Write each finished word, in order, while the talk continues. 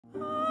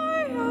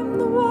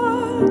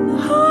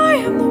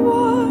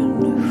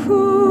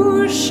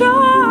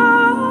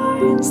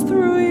shines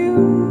through you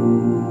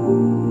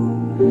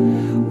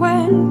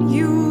when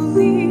you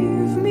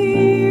leave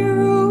me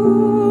room.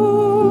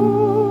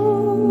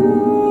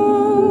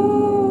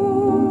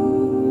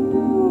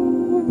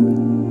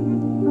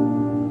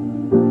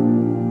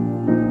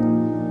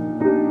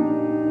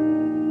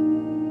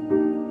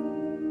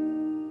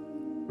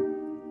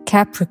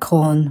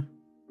 Capricorn,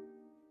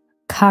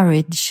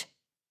 courage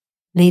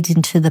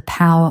leading to the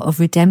power of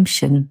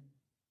redemption.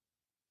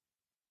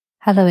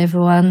 Hello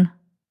everyone,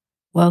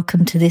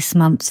 welcome to this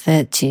month's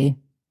Virtue.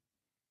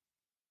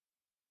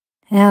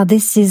 Now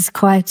this is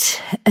quite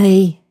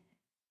a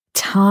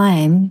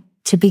time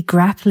to be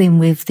grappling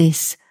with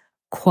this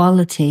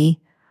quality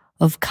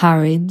of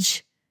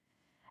courage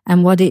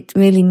and what it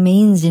really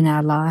means in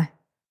our life.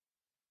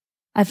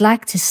 I'd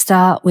like to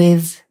start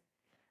with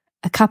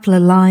a couple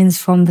of lines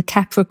from the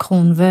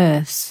Capricorn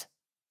Verse.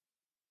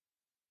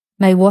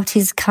 May what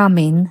is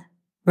coming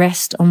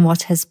rest on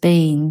what has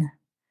been.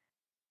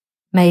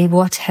 May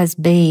what has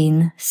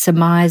been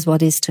surmise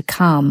what is to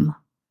come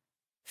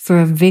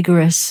for a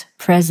vigorous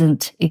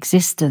present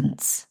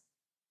existence.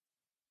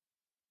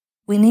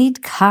 We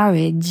need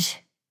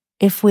courage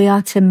if we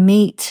are to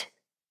meet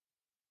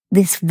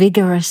this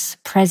vigorous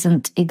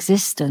present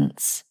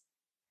existence.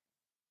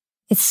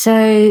 It's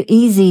so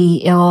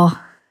easy, or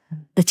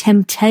the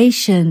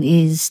temptation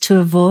is, to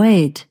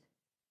avoid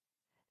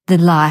the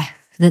life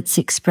that's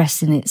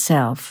expressing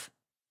itself.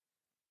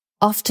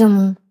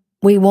 Often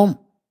we want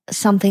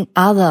something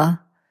other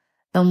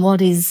than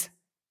what is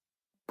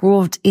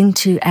brought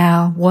into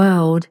our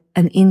world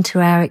and into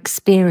our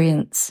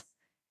experience.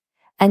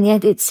 And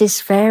yet it's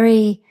this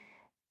very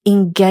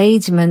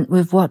engagement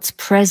with what's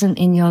present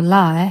in your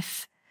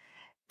life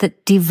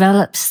that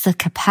develops the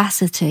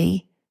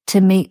capacity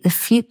to meet the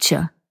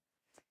future.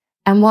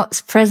 And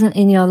what's present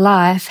in your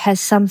life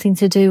has something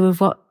to do with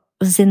what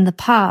was in the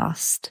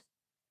past.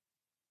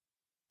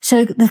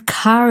 So the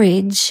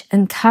courage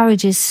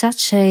is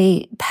such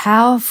a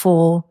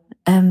powerful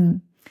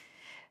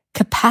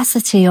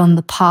capacity on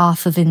the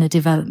path of inner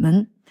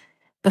development,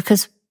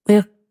 because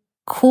we're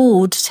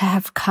called to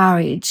have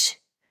courage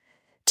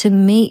to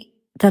meet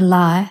the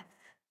life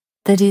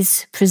that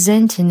is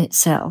presenting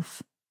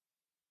itself.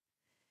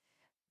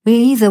 We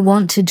either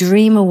want to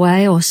dream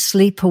away or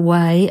sleep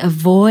away,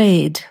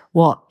 avoid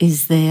what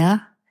is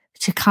there,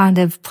 to kind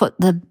of put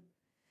the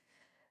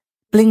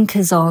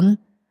blinkers on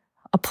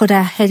or put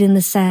our head in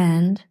the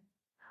sand,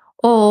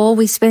 or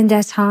we spend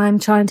our time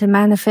trying to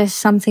manifest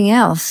something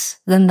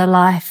else than the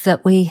life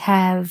that we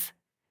have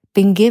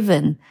been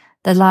given,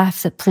 the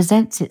life that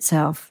presents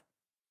itself.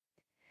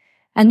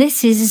 And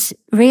this is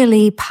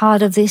really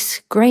part of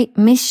this great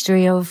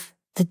mystery of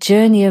the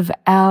journey of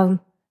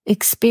our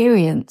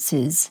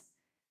experiences,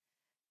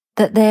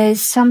 that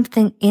there's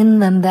something in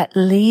them that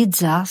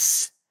leads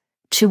us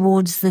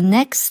towards the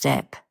next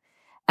step.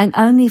 And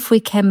only if we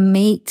can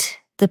meet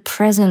the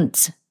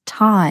present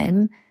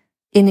time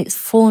in its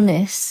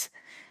fullness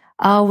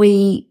are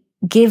we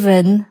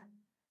given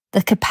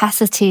the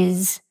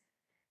capacities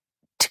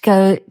to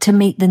go to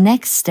meet the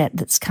next step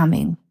that's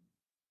coming.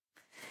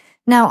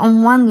 Now,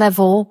 on one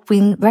level,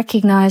 we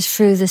recognize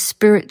through the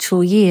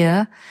spiritual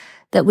year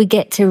that we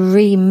get to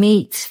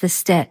re-meet the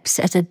steps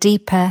at a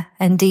deeper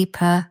and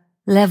deeper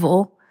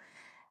level.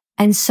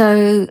 And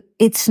so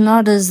it's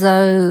not as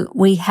though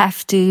we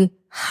have to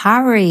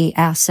hurry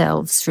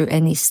ourselves through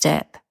any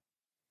step.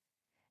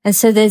 And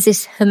so there's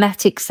this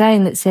Hermetic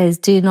saying that says,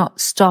 do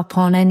not stop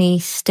on any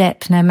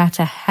step, no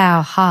matter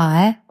how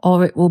high,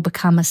 or it will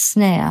become a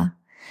snare.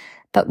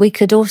 But we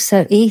could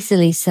also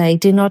easily say,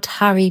 do not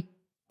hurry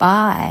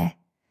by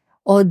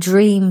or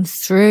dream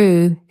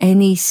through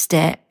any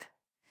step,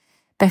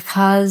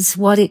 because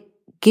what it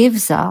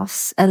gives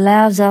us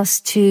allows us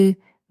to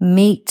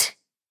meet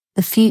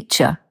the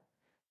future,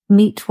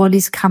 meet what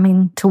is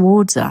coming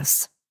towards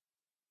us.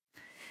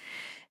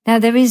 Now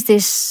there is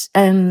this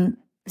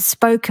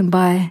spoken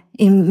by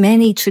in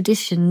many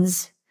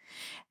traditions,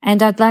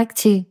 and I'd like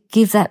to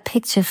give that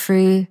picture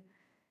through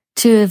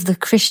two of the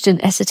Christian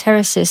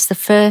esotericists, the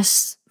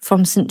first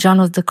from St.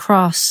 John of the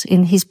Cross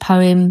in his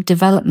poem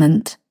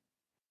Development.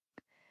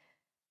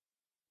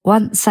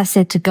 Once I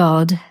said to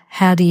God,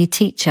 how do you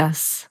teach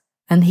us?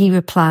 And he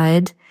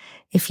replied,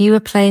 if you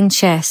were playing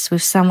chess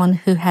with someone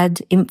who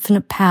had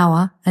infinite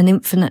power and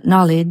infinite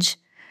knowledge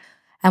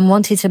and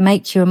wanted to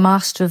make you a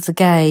master of the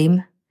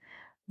game,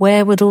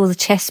 where would all the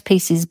chess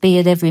pieces be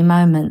at every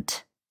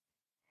moment?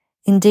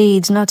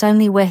 Indeed, not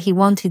only where he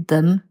wanted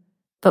them,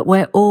 but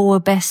where all were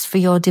best for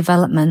your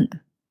development,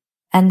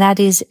 and that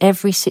is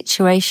every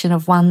situation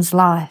of one's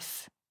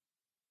life.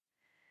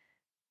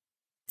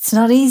 It's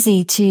not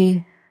easy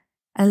to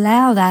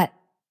allow that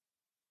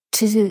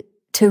to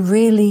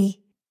really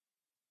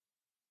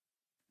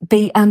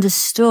be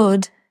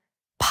understood,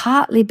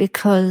 partly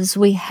because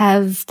we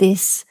have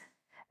this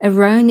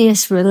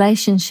erroneous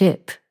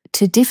relationship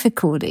to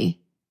difficulty.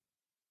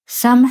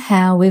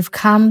 Somehow we've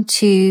come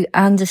to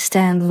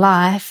understand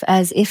life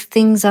as if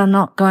things are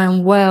not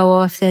going well,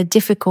 or if they're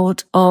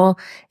difficult, or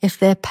if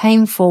they're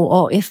painful,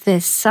 or if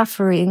there's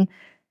suffering,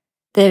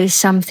 there is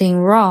something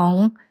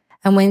wrong.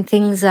 And when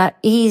things are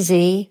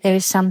easy, there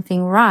is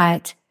something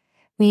right.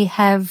 We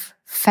have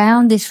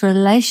found this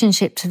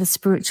relationship to the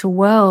spiritual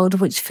world,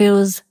 which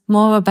feels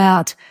more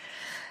about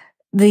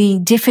the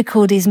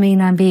difficulties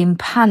mean I'm being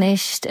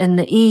punished and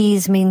the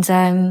ease means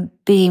I'm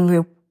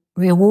being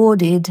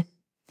rewarded,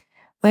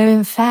 where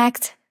in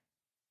fact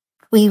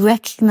we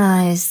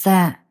recognize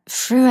that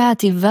through our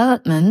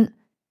development,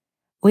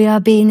 we are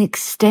being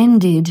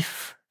extended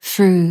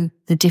through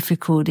the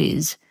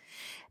difficulties,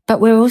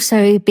 but we're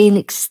also being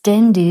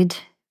extended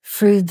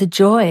through the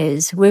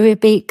joys. We're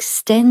being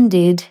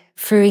extended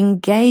through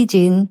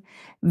engaging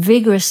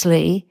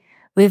vigorously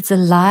with the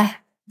life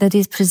that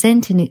is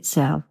presenting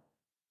itself.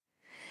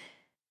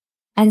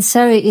 And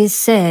so it is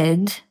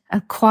said,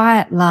 a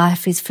quiet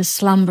life is for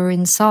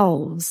slumbering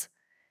souls,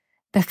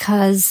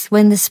 because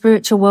when the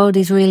spiritual world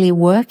is really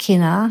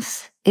working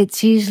us,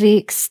 it's usually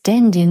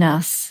extending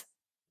us.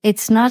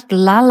 It's not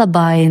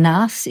lullabying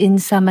us in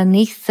some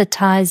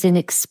anesthetizing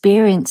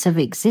experience of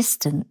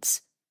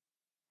existence,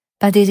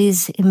 but it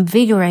is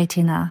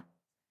invigorating us.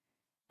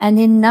 And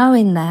in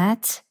knowing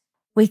that,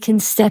 we can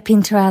step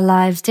into our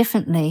lives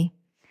differently.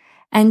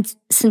 And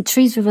St.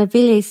 Teresa of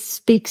Avila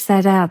speaks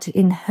that out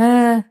in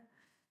her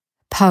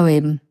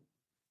poem,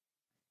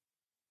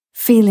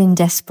 Feeling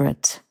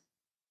Desperate.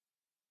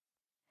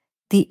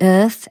 The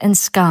earth and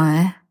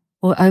sky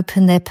will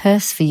open their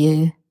purse for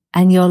you,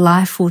 and your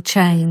life will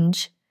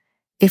change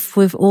if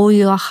with all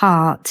your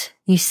heart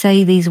you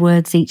say these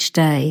words each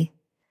day.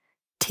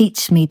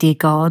 Teach me, dear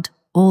God,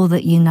 all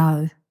that you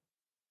know.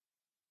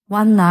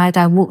 One night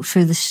I walked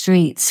through the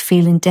streets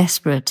feeling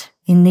desperate,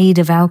 in need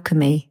of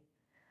alchemy.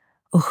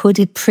 A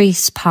hooded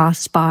priest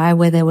passed by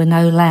where there were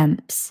no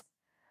lamps.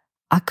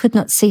 I could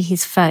not see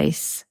his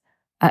face.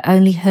 I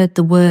only heard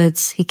the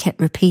words he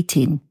kept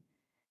repeating.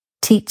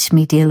 Teach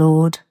me, dear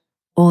Lord,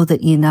 all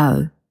that you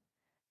know.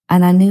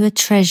 And I knew a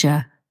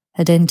treasure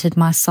had entered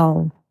my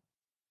soul.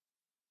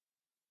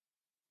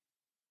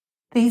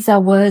 These are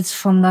words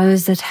from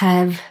those that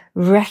have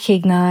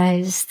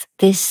recognized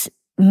this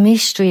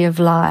mystery of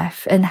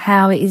life and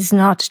how it is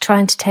not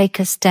trying to take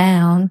us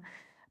down,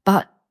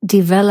 but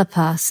develop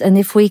us. And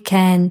if we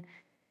can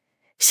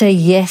say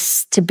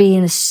yes to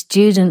being a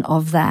student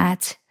of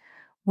that,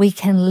 we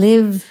can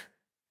live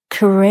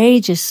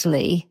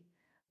courageously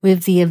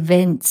with the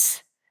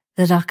events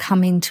that are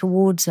coming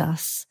towards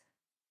us.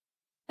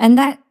 And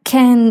that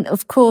can,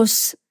 of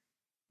course,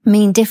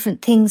 mean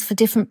different things for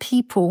different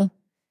people.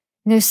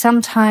 You know,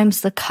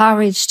 sometimes the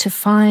courage to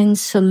find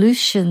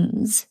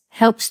solutions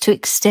helps to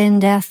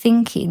extend our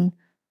thinking,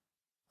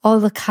 or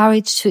the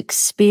courage to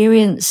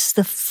experience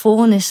the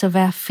fullness of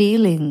our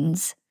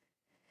feelings,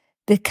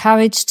 the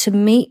courage to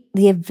meet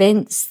the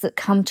events that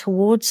come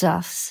towards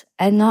us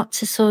and not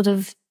to sort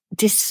of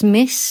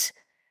dismiss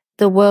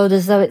the world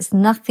as though it's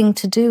nothing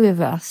to do with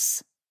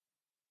us.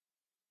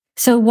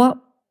 So what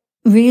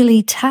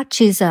really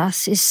touches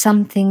us is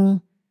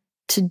something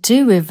to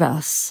do with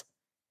us.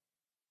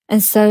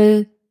 And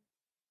so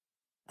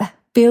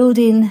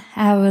building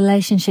our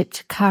relationship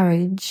to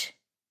courage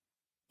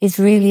is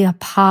really a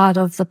part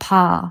of the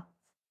path.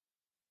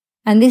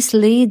 And this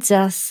leads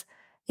us,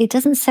 it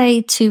doesn't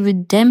say to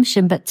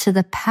redemption, but to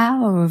the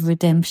power of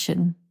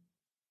redemption.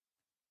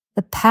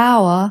 The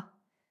power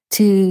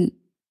to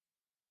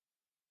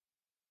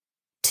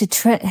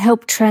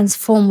help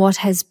transform what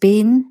has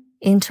been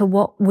into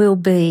what will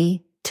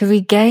be, to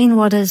regain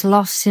what is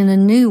lost in a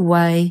new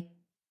way.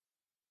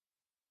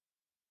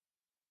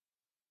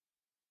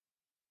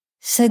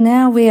 So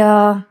now we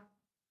are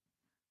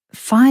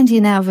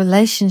finding our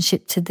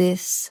relationship to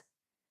this.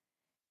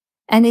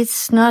 And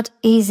it's not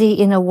easy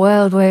in a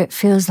world where it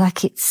feels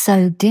like it's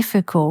so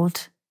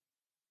difficult.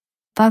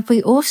 But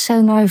we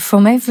also know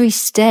from every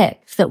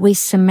step that we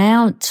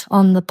surmount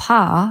on the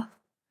path,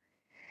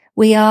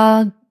 we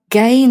are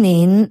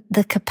gaining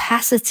the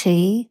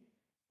capacity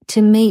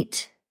to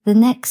meet the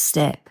next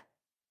step.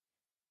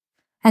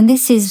 And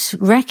this is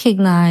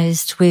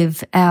recognized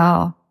with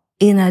our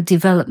inner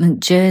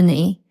development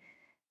journey,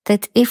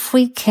 that if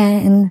we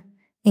can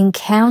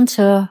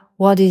encounter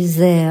what is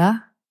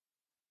there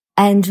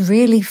and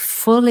really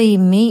fully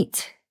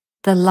meet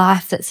the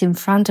life that's in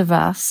front of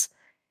us,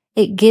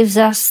 it gives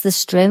us the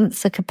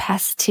strength, the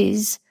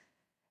capacities,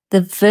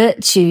 the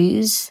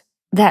virtues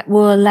that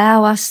will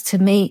allow us to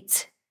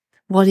meet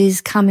what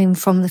is coming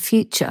from the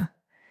future.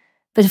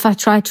 But if I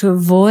try to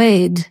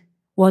avoid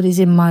what is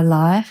in my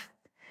life,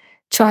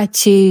 try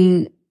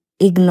to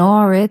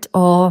ignore it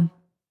or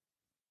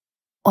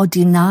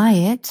deny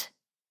it,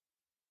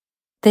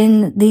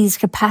 then these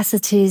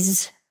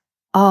capacities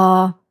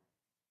are,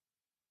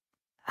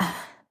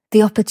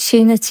 the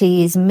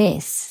opportunity is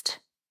missed.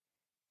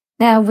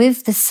 Now,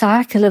 with the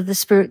cycle of the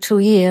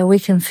spiritual year, we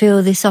can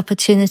feel this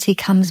opportunity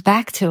comes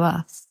back to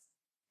us.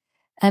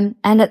 And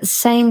at the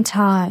same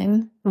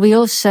time, we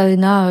also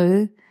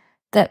know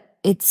that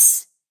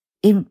it's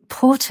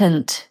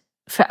important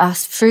for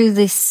us through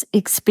this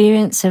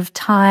experience of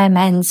time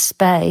and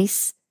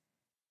space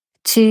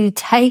to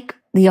take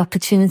the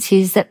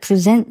opportunities that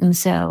present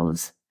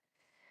themselves.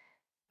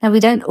 Now, we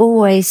don't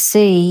always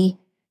see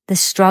the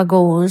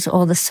struggles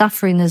or the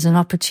suffering as an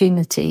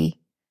opportunity.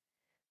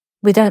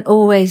 We don't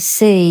always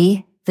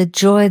see the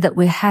joy that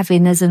we're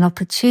having as an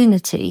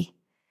opportunity.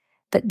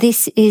 But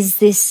this is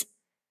this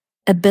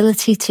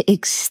ability to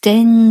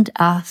extend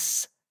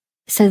us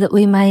so that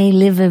we may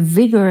live a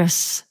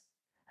vigorous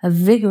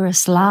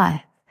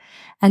life.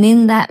 And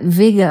in that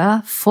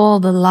vigor for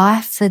the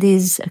life that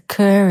is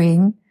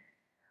occurring,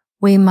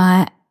 we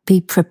might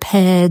be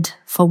prepared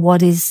for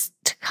what is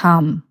to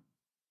come.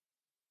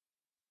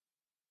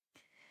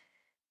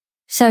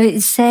 So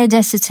it's said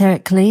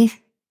esoterically,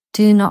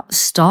 do not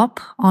stop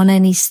on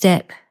any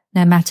step,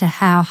 no matter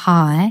how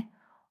high,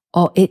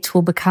 or it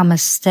will become a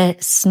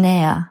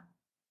snare.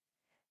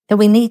 That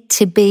we need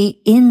to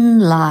be in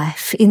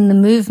life, in the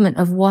movement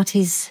of what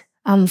is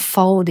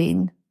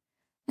unfolding.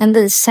 And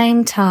at the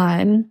same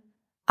time,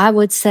 I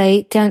would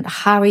say don't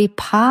hurry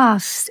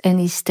past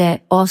any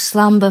step or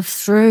slumber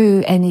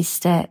through any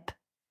step,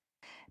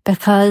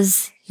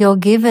 because you're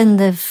given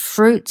the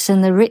fruits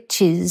and the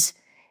riches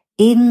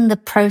in the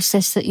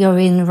process that you're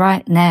in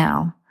right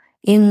now,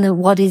 in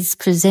what is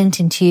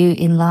presenting to you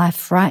in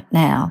life right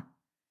now.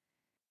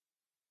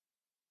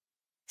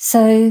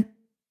 So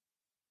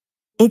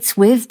it's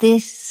with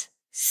this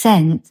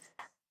sense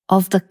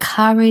of the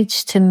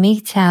courage to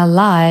meet our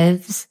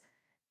lives,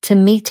 to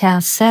meet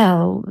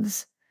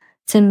ourselves,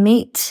 to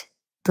meet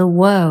the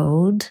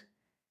world,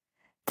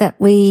 that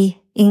we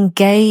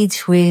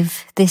engage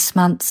with this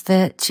month's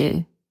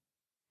virtue.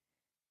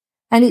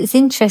 And it's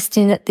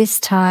interesting at this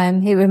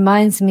time, it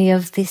reminds me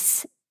of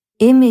this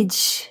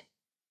image,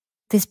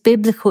 this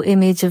biblical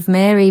image of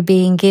Mary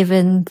being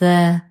given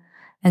the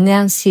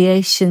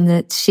annunciation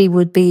that she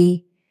would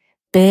be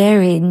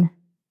bearing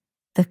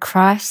the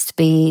Christ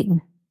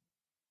being.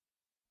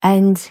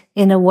 And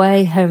in a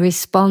way, her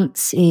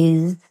response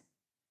is,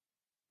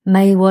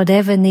 may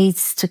whatever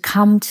needs to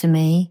come to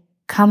me,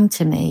 come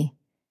to me.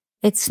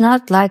 It's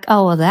not like,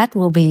 oh, well, that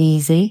will be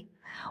easy,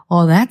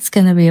 or that's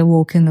going to be a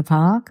walk in the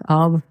park.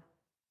 Oh,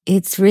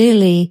 it's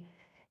really,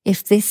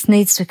 if this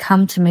needs to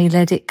come to me,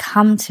 let it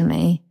come to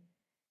me.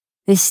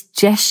 This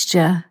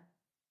gesture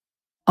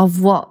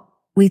of what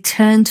we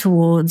turn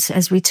towards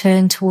as we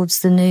turn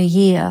towards the new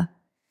year,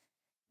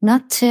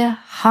 not to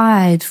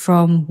hide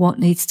from what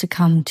needs to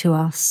come to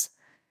us,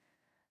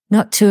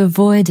 not to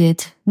avoid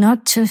it,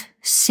 not to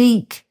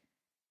seek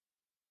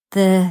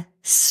the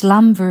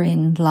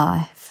slumbering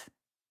life,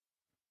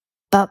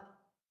 but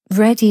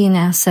readying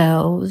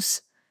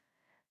ourselves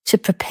to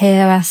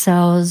prepare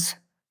ourselves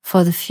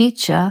for the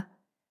future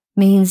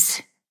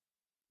means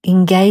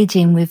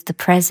engaging with the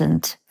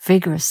present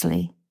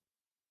vigorously.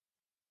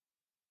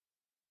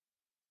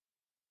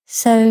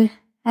 So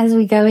as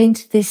we go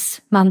into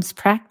this month's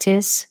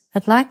practice,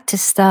 I'd like to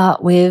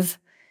start with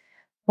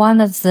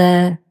one of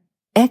the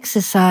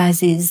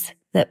exercises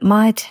that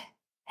might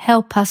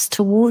help us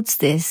towards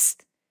this.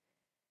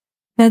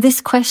 Now,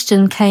 this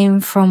question came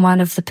from one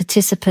of the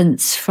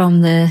participants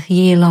from the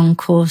year-long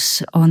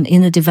course on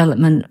inner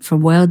development for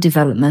world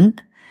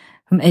development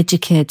from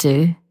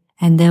Educare,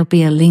 and there'll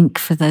be a link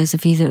for those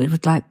of you that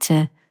would like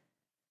to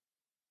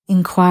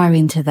inquire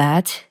into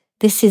that.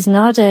 This is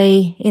not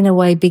in a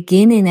way,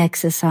 beginning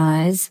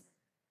exercise,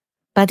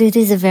 but it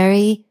is a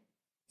very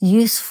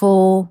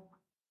useful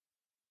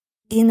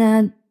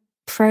inner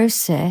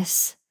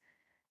process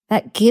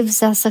that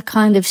gives us a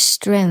kind of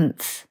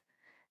strength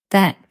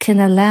that can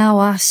allow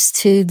us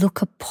to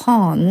look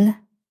upon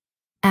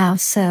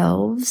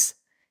ourselves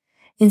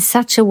in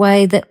such a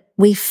way that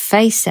we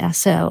face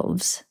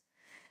ourselves,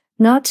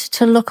 not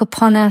to look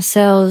upon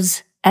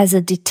ourselves as a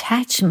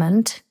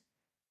detachment,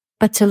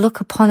 but to look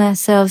upon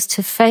ourselves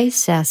to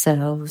face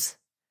ourselves.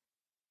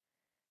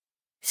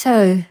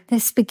 So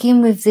let's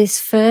begin with this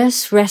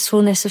first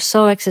restfulness of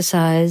soul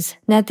exercise.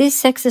 Now,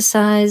 this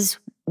exercise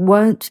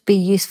won't be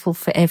useful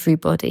for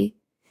everybody.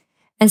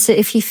 And so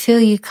if you feel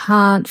you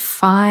can't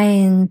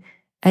find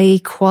a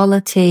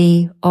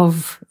quality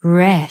of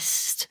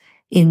rest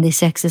in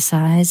this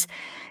exercise,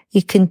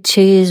 you can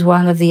choose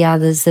one of the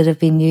others that have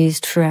been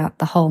used throughout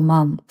the whole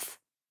month.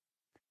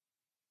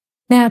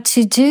 Now,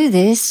 to do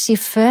this, you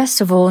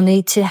first of all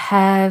need to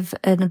have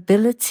an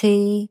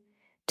ability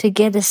to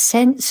get a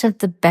sense of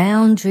the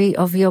boundary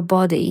of your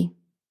body.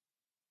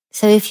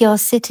 So if you're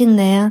sitting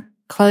there,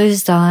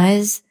 closed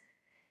eyes,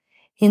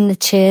 in the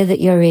chair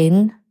that you're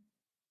in,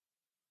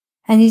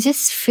 and you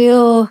just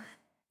feel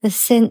the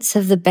sense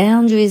of the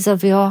boundaries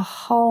of your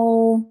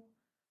whole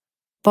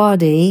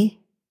body,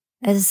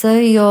 as though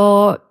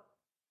you're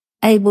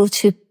able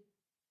to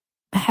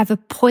have a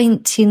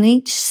point in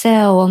each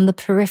cell on the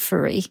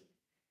periphery,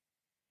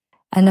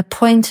 and a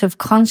point of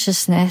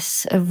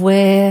consciousness of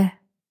where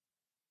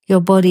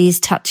your body is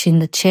touching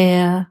the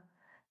chair,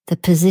 the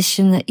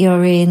position that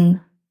you're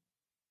in.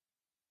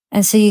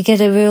 And so you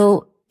get a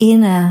real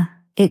inner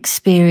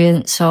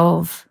experience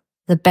of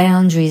the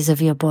boundaries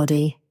of your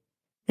body,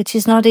 which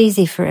is not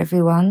easy for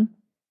everyone.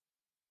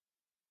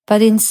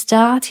 But in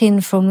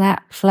starting from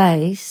that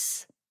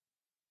place,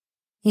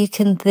 you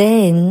can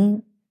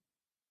then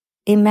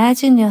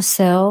imagine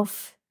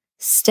yourself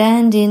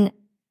standing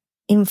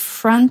in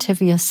front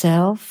of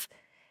yourself,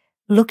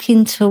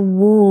 looking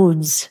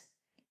towards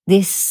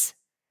this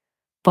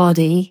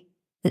body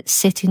that's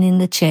sitting in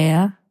the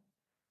chair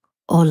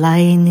or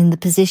laying in the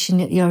position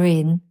that you're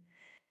in.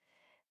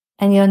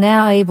 And you're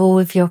now able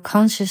with your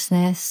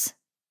consciousness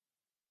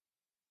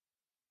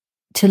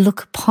to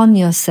look upon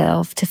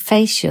yourself, to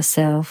face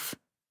yourself.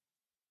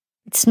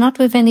 It's not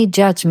with any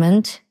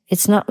judgment.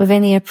 It's not with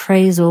any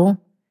appraisal.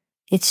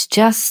 It's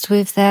just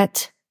with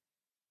that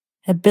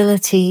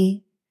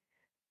ability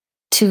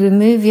to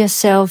remove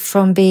yourself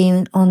from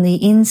being on the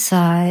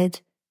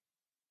inside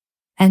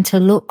and to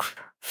look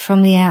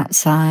from the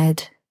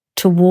outside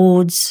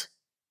towards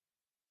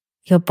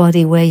your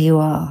body where you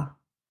are.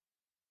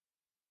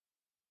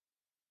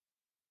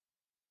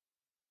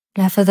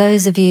 Now, for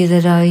those of you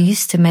that are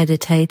used to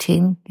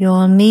meditating,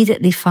 you'll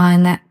immediately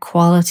find that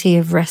quality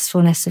of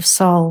restfulness of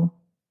soul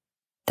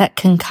that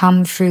can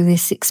come through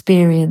this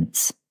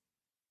experience.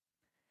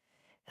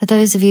 For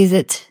those of you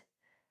that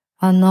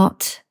are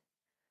not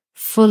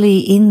fully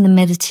in the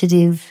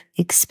meditative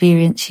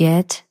experience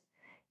yet,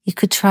 you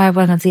could try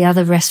one of the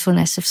other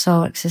restfulness of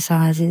soul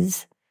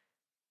exercises.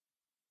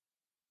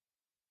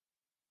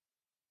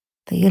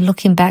 But you're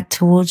looking back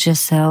towards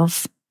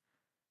yourself.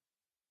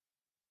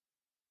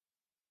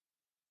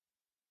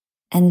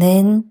 And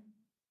then,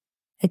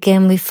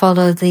 again, we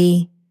follow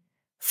the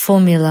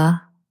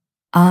formula,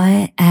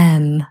 I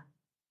am,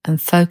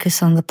 and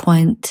focus on the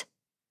point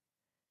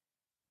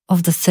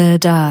of the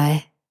third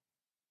eye.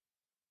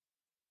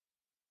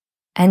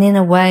 And in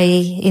a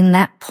way, in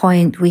that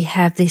point, we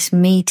have this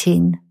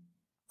meeting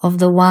of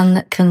the one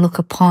that can look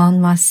upon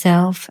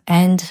myself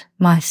and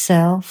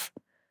myself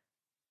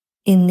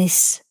in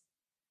this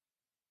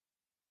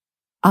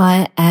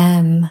I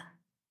am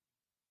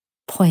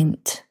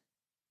point.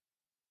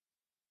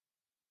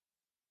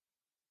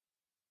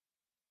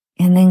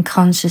 And then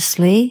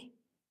consciously,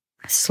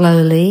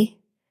 slowly,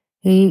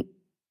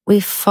 we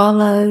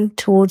follow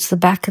towards the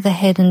back of the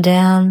head and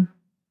down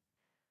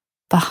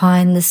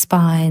behind the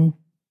spine.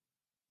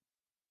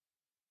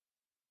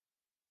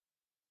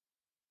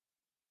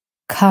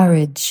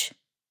 Courage.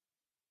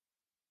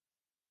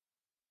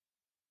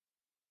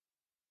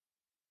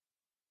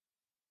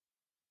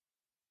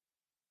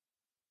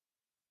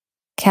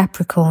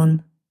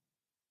 Capricorn.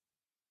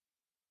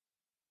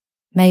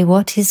 May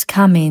what is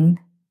coming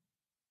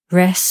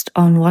rest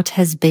on what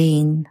has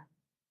been.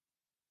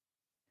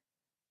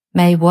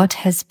 May what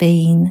has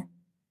been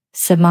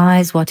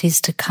surmise what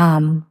is to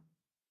come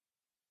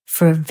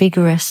for a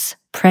vigorous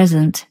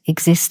present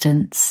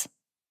existence.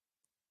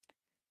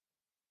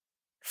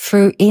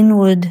 Through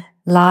inward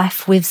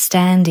life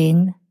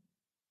withstanding,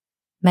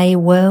 may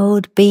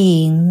world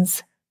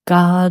beings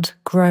guard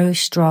grow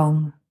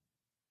strong.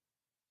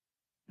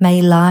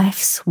 May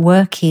life's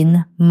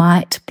working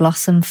might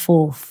blossom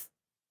forth.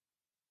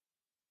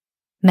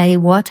 May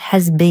what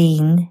has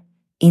been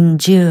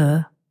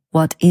endure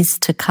what is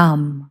to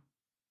come.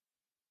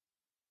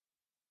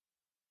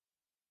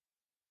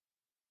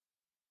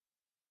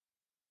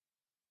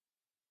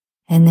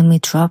 And then we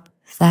drop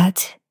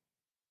that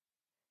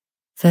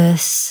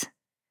verse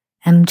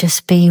and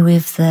just be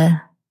with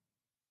the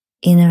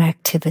inner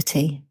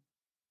activity.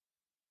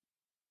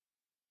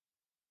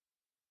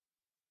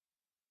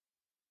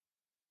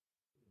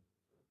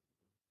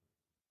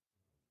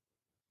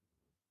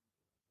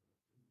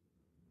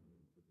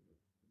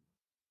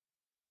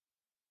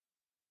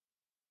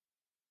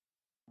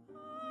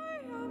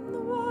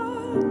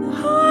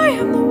 I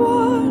am the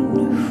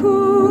one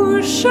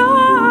who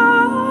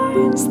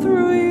shines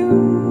through